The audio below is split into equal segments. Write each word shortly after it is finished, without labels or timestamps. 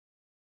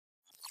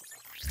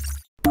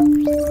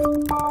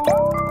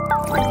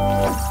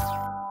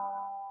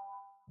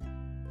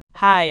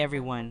Hi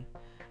everyone,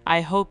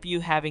 I hope you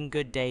having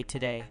good day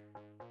today.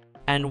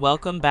 And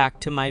welcome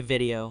back to my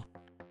video.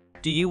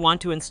 Do you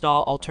want to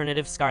install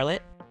alternative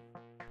Scarlet?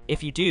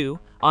 If you do,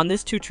 on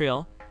this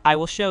tutorial, I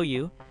will show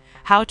you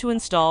how to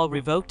install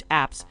revoked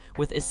apps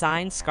with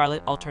Esign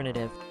Scarlet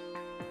alternative.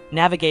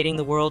 Navigating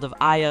the world of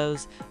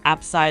IOs,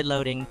 app side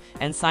loading,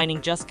 and signing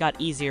just got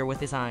easier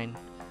with Esign.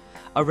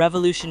 A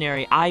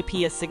revolutionary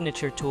IP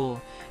signature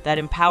tool that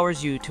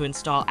empowers you to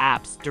install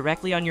apps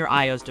directly on your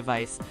iOS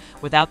device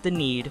without the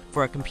need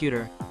for a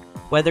computer.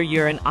 Whether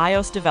you're an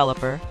iOS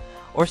developer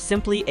or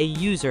simply a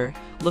user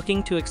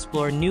looking to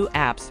explore new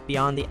apps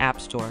beyond the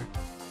App Store.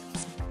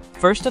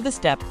 First of the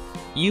step,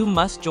 you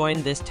must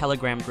join this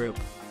Telegram group.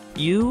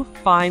 You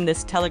find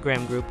this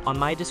Telegram group on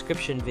my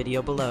description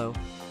video below,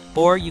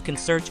 or you can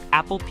search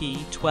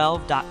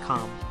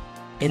applep12.com.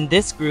 In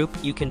this group,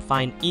 you can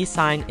find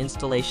Esign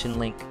installation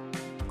link.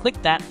 Click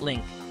that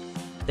link,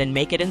 then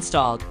make it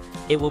installed.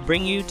 It will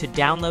bring you to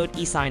download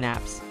Esign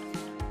apps,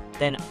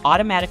 then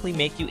automatically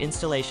make you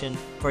installation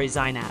for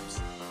Esign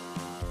apps.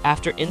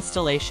 After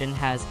installation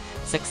has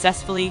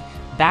successfully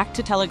back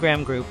to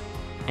Telegram group,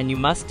 and you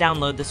must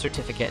download the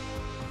certificate.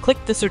 Click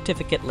the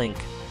certificate link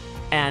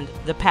and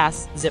the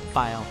pass zip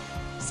file.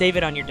 Save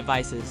it on your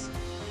devices.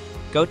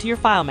 Go to your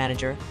file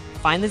manager,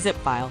 find the zip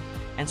file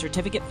and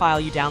certificate file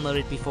you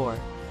downloaded before.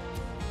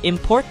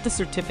 Import the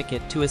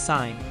certificate to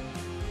Esign.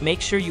 Make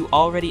sure you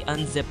already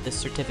unzip this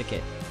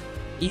certificate.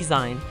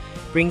 Esign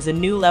brings a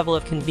new level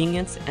of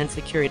convenience and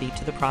security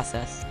to the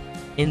process.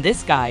 In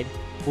this guide,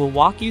 we'll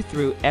walk you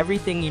through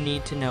everything you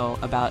need to know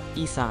about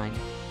Esign,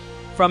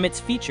 from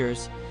its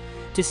features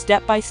to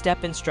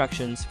step-by-step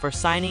instructions for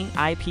signing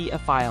IP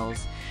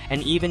files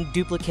and even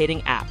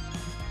duplicating app.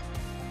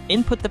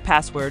 Input the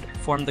password,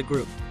 form the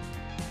group.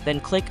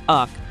 Then click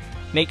OK.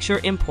 Make sure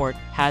import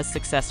has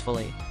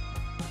successfully.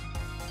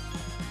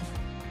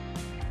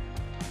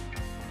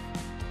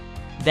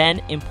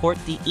 Then import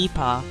the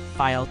IPA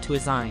file to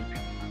Esign.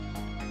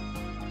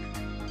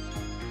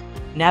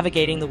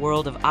 Navigating the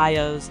world of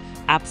IOs,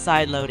 app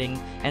side loading,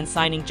 and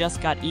signing just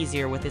got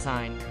easier with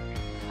Esign.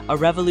 A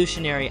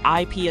revolutionary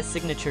IP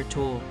signature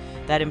tool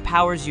that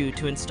empowers you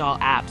to install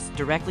apps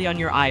directly on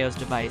your iOS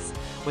device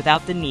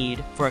without the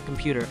need for a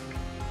computer.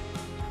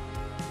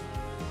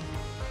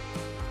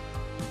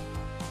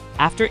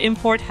 After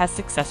import has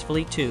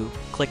successfully too,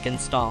 click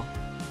Install.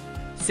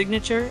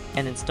 Signature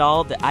and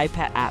install the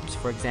iPad apps,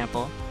 for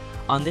example.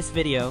 On this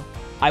video,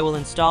 I will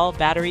install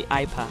Battery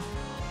iPad.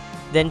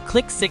 Then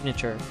click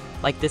Signature,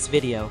 like this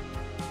video,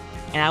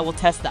 and I will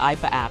test the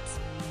iPad apps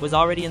was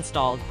already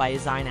installed by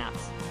Esign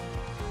apps.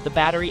 The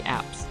Battery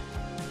apps.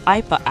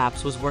 iPad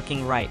apps was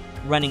working right,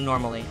 running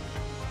normally.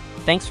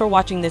 Thanks for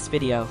watching this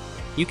video.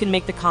 You can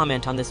make the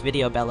comment on this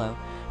video below.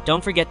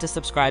 Don't forget to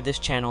subscribe this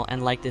channel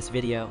and like this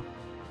video.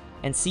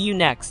 And see you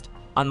next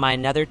on my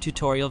another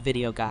tutorial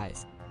video,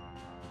 guys.